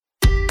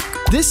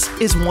This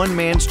is one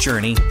man's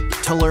journey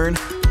to learn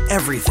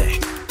everything,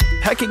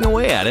 pecking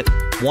away at it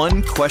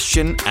one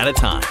question at a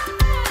time.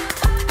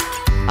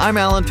 I'm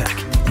Alan Peck,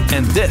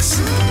 and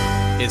this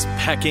is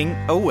Pecking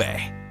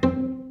Away.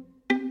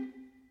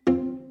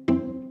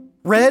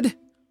 Red,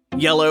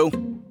 yellow,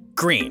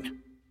 green.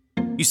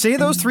 You say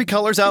those three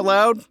colors out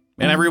loud,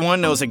 and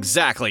everyone knows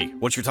exactly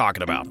what you're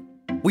talking about.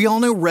 We all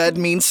know red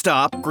means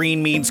stop,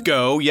 green means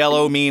go,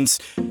 yellow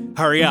means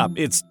hurry up,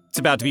 it's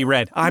about to be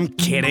red. I'm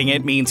kidding,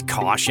 it means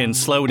caution,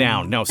 slow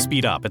down, no,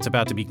 speed up, it's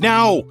about to be...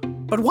 No!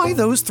 But why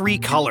those three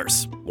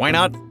colors? Why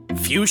not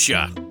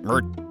fuchsia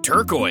or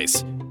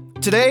turquoise?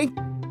 Today,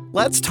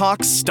 let's talk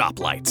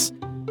stoplights.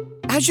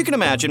 As you can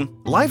imagine,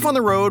 life on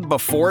the road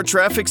before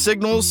traffic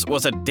signals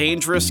was a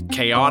dangerous,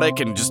 chaotic,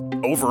 and just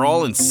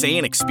overall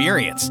insane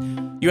experience.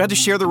 You had to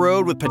share the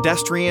road with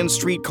pedestrians,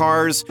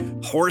 streetcars,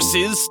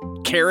 horses,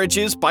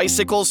 carriages,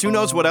 bicycles, who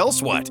knows what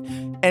else what.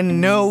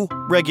 And no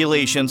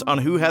regulations on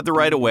who had the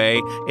right of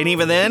way, and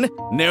even then,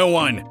 no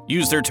one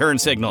used their turn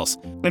signals.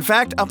 In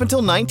fact, up until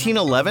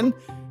 1911,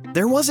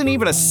 there wasn't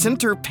even a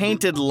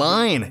center-painted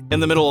line in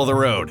the middle of the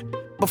road.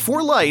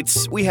 Before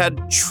lights, we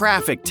had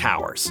traffic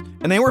towers,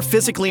 and they were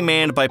physically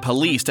manned by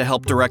police to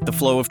help direct the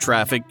flow of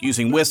traffic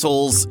using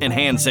whistles and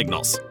hand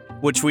signals,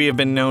 which we have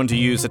been known to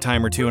use a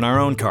time or two in our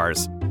own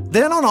cars.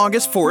 Then on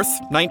August 4th,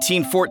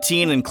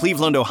 1914 in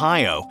Cleveland,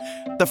 Ohio,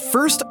 the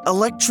first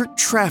electric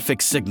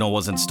traffic signal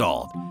was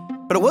installed.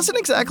 But it wasn't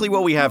exactly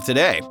what we have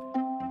today.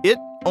 It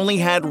only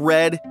had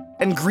red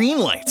and green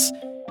lights.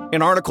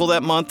 An article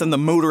that month in the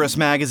Motorist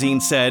magazine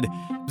said,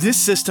 "This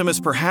system is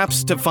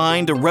perhaps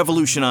designed to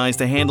revolutionize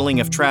the handling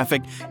of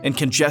traffic in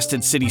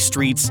congested city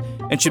streets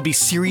and should be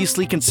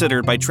seriously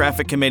considered by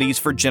traffic committees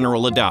for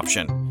general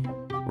adoption."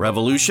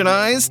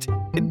 Revolutionized?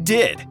 It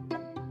did.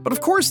 But of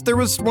course, there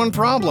was one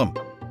problem.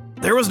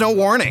 There was no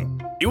warning.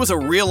 It was a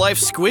real-life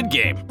Squid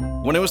Game.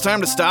 When it was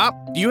time to stop,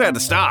 you had to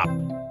stop.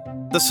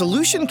 The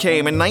solution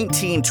came in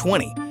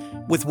 1920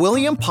 with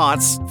William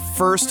Pott's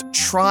first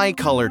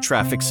tricolor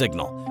traffic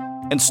signal,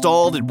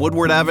 installed at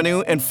Woodward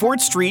Avenue and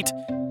Ford Street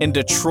in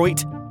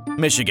Detroit,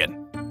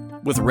 Michigan,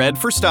 with red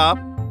for stop,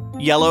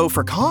 yellow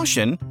for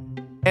caution,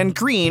 and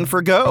green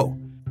for go.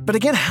 But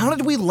again, how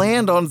did we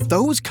land on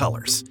those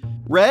colors?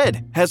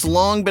 Red has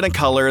long been a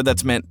color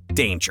that's meant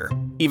danger,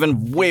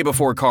 even way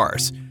before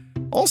cars.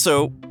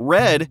 Also,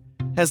 red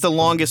has the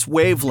longest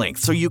wavelength,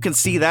 so you can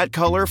see that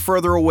color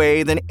further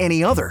away than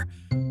any other.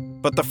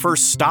 But the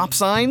first stop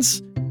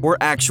signs were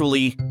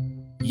actually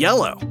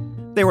yellow.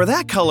 They were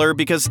that color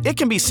because it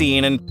can be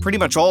seen in pretty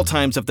much all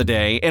times of the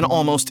day in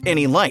almost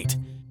any light.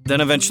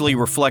 Then eventually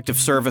reflective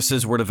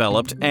surfaces were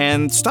developed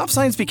and stop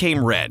signs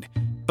became red.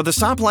 But the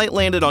stoplight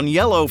landed on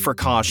yellow for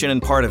caution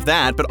and part of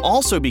that, but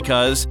also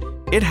because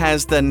it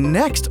has the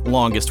next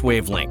longest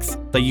wavelength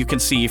that you can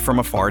see from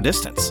a far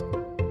distance.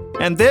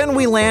 And then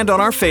we land on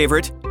our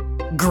favorite,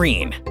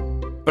 green.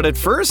 But at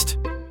first,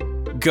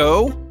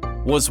 go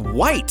was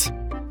white.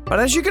 But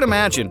as you can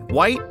imagine,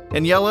 white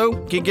and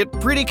yellow can get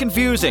pretty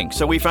confusing,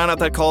 so we found out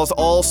that caused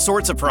all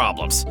sorts of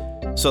problems.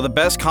 So the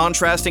best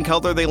contrasting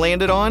color they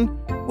landed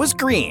on was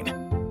green,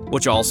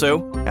 which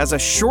also has a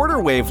shorter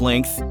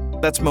wavelength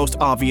that's most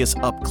obvious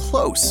up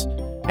close.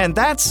 And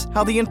that's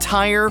how the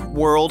entire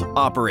world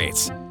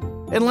operates.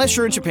 Unless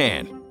you're in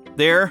Japan.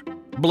 There,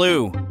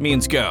 blue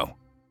means go.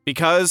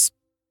 Because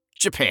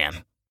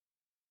Japan.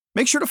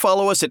 Make sure to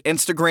follow us at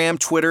Instagram,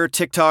 Twitter,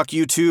 TikTok,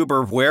 YouTube,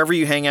 or wherever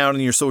you hang out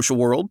in your social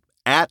world,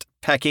 at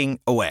Pecking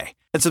Away.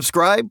 And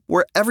subscribe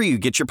wherever you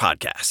get your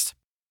podcast.